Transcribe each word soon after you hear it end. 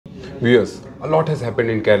Viewers, a lot has happened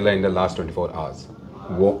in Kerala in the last 24 hours.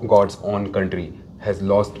 God's own country has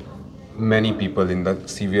lost many people in the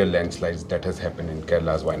severe landslides that has happened in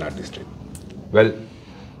Kerala's Wayanad district. Well,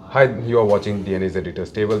 hi, you are watching DNA's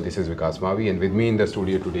Editor's Table. This is Vikas Mavi, and with me in the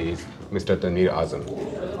studio today is Mr. Tanveer Azam.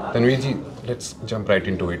 Tanveerji, let's jump right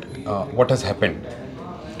into it. What has happened?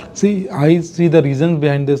 See, I see the reasons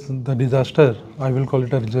behind this, the disaster. I will call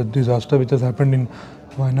it a disaster which has happened in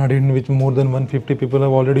Wayanad, in which more than 150 people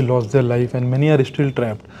have already lost their life and many are still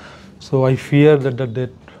trapped. So I fear that the death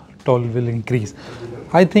toll will increase.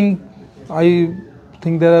 I think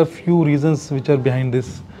there are few reasons which are behind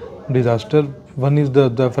this disaster. One is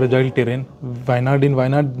the fragile terrain. In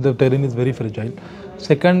Wayanad, the terrain is very fragile.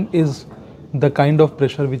 Second is the kind of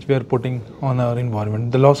pressure which we are putting on our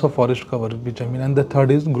environment, the loss of forest cover, and the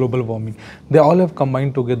third is global warming. They all have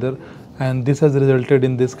combined together, and this has resulted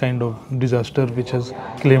in this kind of disaster which has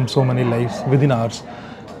claimed so many lives within hours.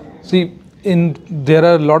 See, there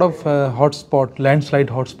are a lot of landslide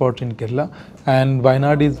hotspots in Kerala, and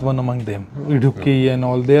Wayanad is one among them. Idukki and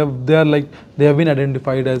all, they have been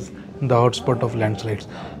identified as the hotspot of landslides.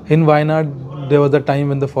 In Wayanad, there was a time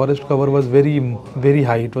when the forest cover was very, very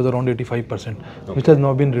high. It was around 85%, which has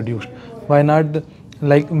now been reduced. Wayanad,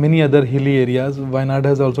 like many other hilly areas, Wayanad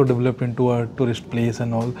has also developed into a tourist place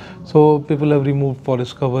and all. So people have removed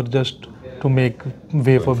forest cover just to make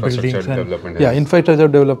way for buildings and infrastructure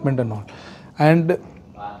development and all. And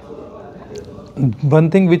one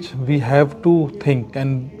thing which we have to think,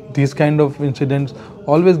 and these kind of incidents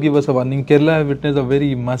always give us a warning. Kerala witnessed a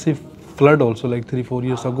very massive flood also, like 3-4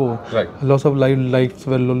 years ago. Right. Lots of lives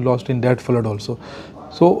were lost in that flood also.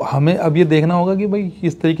 So हमें अब ये देखना होगा कि भाई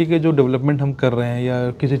इस तरीके के जो डेवलपमेंट हम कर रहे हैं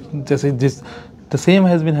या किसी जैसे the same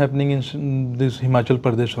has been happening in this Himachal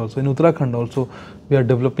Pradesh also, in Uttarakhand also. We are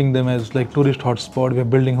developing them as like tourist hotspot. We are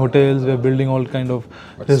building hotels. We are building all kind of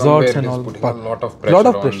resorts and all. Putting a lot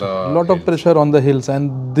of pressure on the hills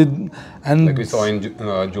and like we saw in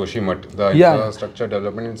Joshimath, the infrastructure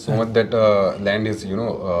development is so much that land is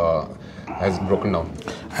has broken down.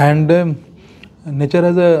 And nature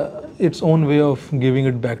has its own way of giving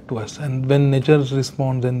it back to us. And when nature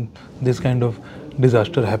responds, then this kind of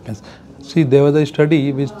disaster happens. See, there was a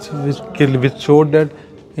study which showed that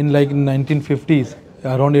in 1950s,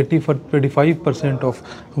 around 85% of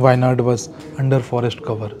Wayanad was under forest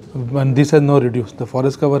cover, and this has now reduced. The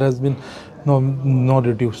forest cover has been no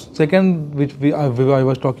reduced. Second, which I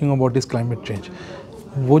was talking about, is climate change.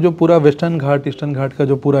 वो जो पूरा western घाट eastern घाट का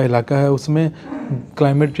जो पूरा इलाका है उसमें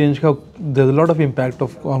climate change का there is a lot of impact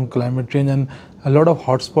on climate change and a lot of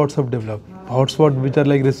hotspots have developed hotspot which are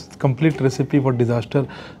like this complete recipe for disaster.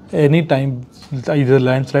 Any time either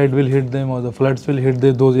landslide will hit them or the floods will hit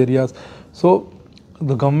those areas. So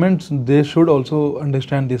the governments, they should also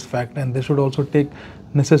understand this fact, and they should also take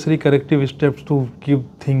necessary corrective steps to keep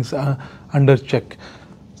things under check,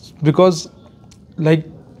 because like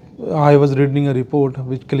I was reading a report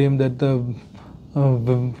which claimed that the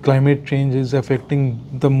climate change is affecting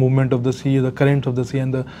the movement of the sea, the currents of the sea,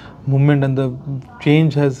 and the movement and the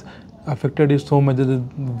change has affected it so much that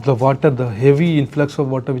the water, the heavy influx of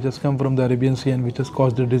water which has come from the Arabian Sea and which has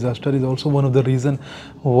caused the disaster is also one of the reasons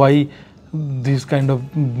why this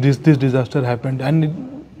disaster happened. And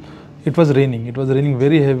it was raining. It was raining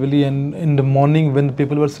very heavily, and in the morning when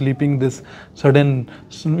people were sleeping, this sudden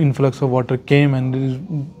influx of water came,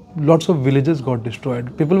 and lots of villages got destroyed.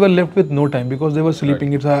 People were left with no time because they were sleeping.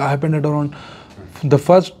 Right. It happened at around the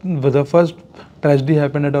first tragedy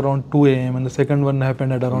happened at around 2 a.m. and the second one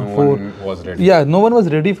happened at around 4. No one was ready. Yeah, no one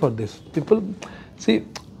was ready for this. People see.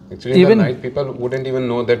 Actually, even in the night, people wouldn't even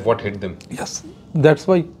know that what hit them. Yes, that's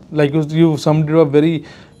why, like you summed it up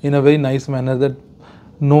in a very nice manner, that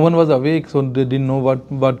no one was awake, so they didn't know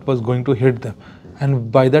what was going to hit them.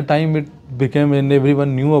 And by the time it became, and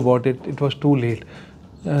everyone knew about it, it was too late.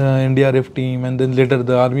 NDRF team, and then later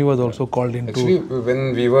the army was also called into. Actually,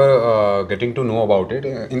 when we were getting to know about it,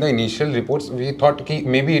 in the initial reports, we thought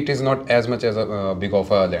maybe it is not as much as a big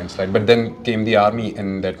of a landslide. But then came the army,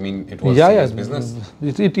 and that means it was serious business.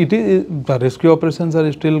 It is, the rescue operations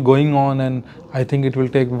are still going on, and I think it will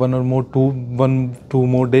take 2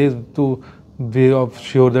 more days to be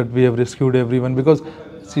sure that we have rescued everyone, because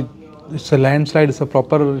see, it's a landslide. It's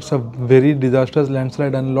a very disastrous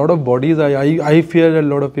landslide, and a lot of bodies. I fear that a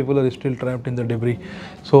lot of people are still trapped in the debris.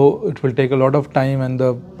 So it will take a lot of time, and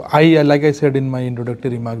like I said in my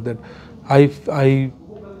introductory remark, that I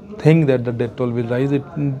think that the death toll will rise.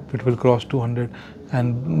 It will cross 200,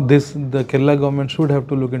 and the Kerala government should have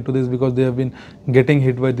to look into this, because they have been getting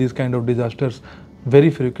hit by these kind of disasters very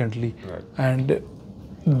frequently. Right. And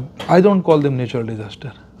I don't call them natural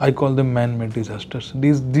disaster. I call them man-made disasters.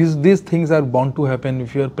 These things are bound to happen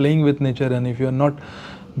if you are playing with nature, and if you are not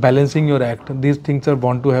balancing your act. These things are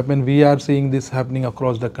bound to happen. We are seeing this happening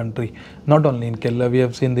across the country, not only in Kerala. We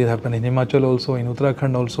have seen this happen in Himachal also, in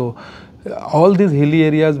Uttarakhand also. All these hilly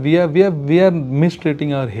areas, we are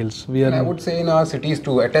mistreating our hills. We are. And I would say in our cities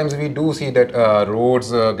too, at times we do see that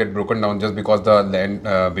roads get broken down just because the land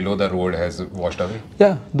below the road has washed away.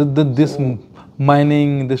 Yeah, this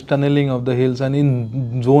mining, this tunneling of the hills, and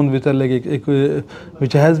in zone which are like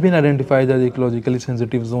which has been identified as ecologically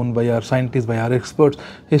sensitive zone by our scientists, by our experts.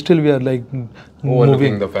 Still, we are like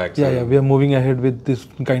Overlooking the facts. Yeah, we are moving ahead with this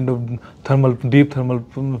kind of deep thermal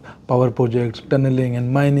power projects, tunneling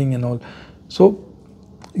and mining and all. So,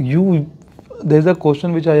 there's a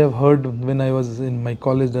question which I have heard when I was in my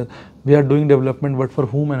college, that we are doing development, but for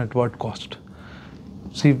whom and at what cost?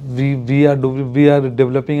 See, we are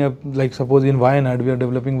developing like suppose in Wayanad, we are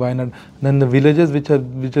developing Wayanad. Then the villages which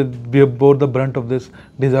bore the brunt of this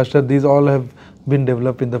disaster, these all have been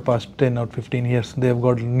developed in the past 10 or 15 years. They have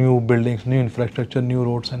got new buildings, new infrastructure, new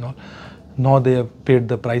roads and all. Now they have paid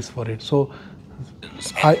the price for it. So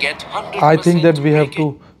I think that we have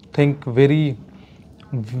to think very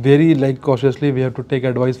like cautiously. We have to take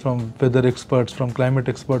advice from weather experts, from climate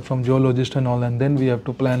experts, from geologists and all, and then we have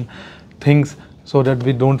to plan things so that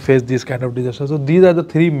we don't face these kind of disasters. So these are the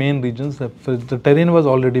three main regions. The terrain was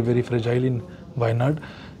already very fragile in Wayanad.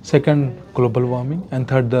 Second, global warming, and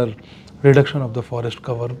third, the reduction of the forest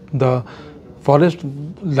cover. The forest,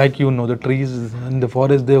 like the trees in the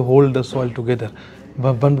forest, they hold the soil together.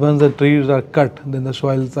 But once the trees are cut, then the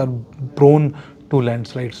soils are prone to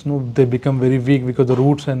landslides. They become very weak because the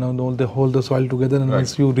roots and all, they hold the soil together. And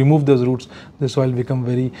once you remove those roots, the soil become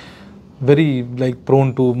very like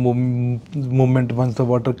prone to movement once the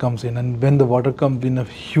water comes in. And when the water comes in a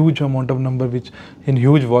huge amount of number, which in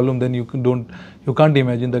huge volume, then you can't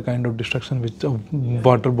imagine the kind of destruction which a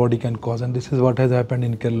water body can cause. And this is what has happened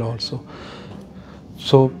in Kerala also.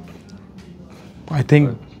 So I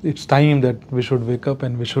think it's time that we should wake up,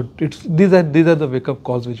 and these are the wake up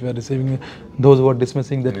calls which we are receiving. Those who are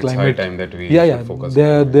dismissing that climate. It's high time that we should focus.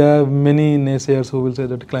 There are many naysayers who will say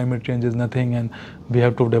that climate change is nothing and we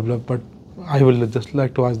have to develop. But I will just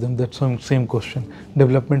like to ask them that same question: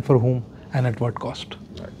 development for whom and at what cost?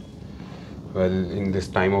 Right. Well, in this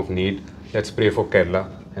time of need, let's pray for Kerala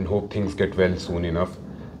and hope things get well soon enough.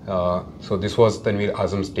 So this was Tanveer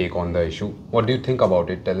Azam's take on the issue. What do you think about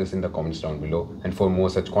it? Tell us in the comments down below. And for more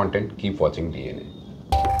such content, keep watching DNA.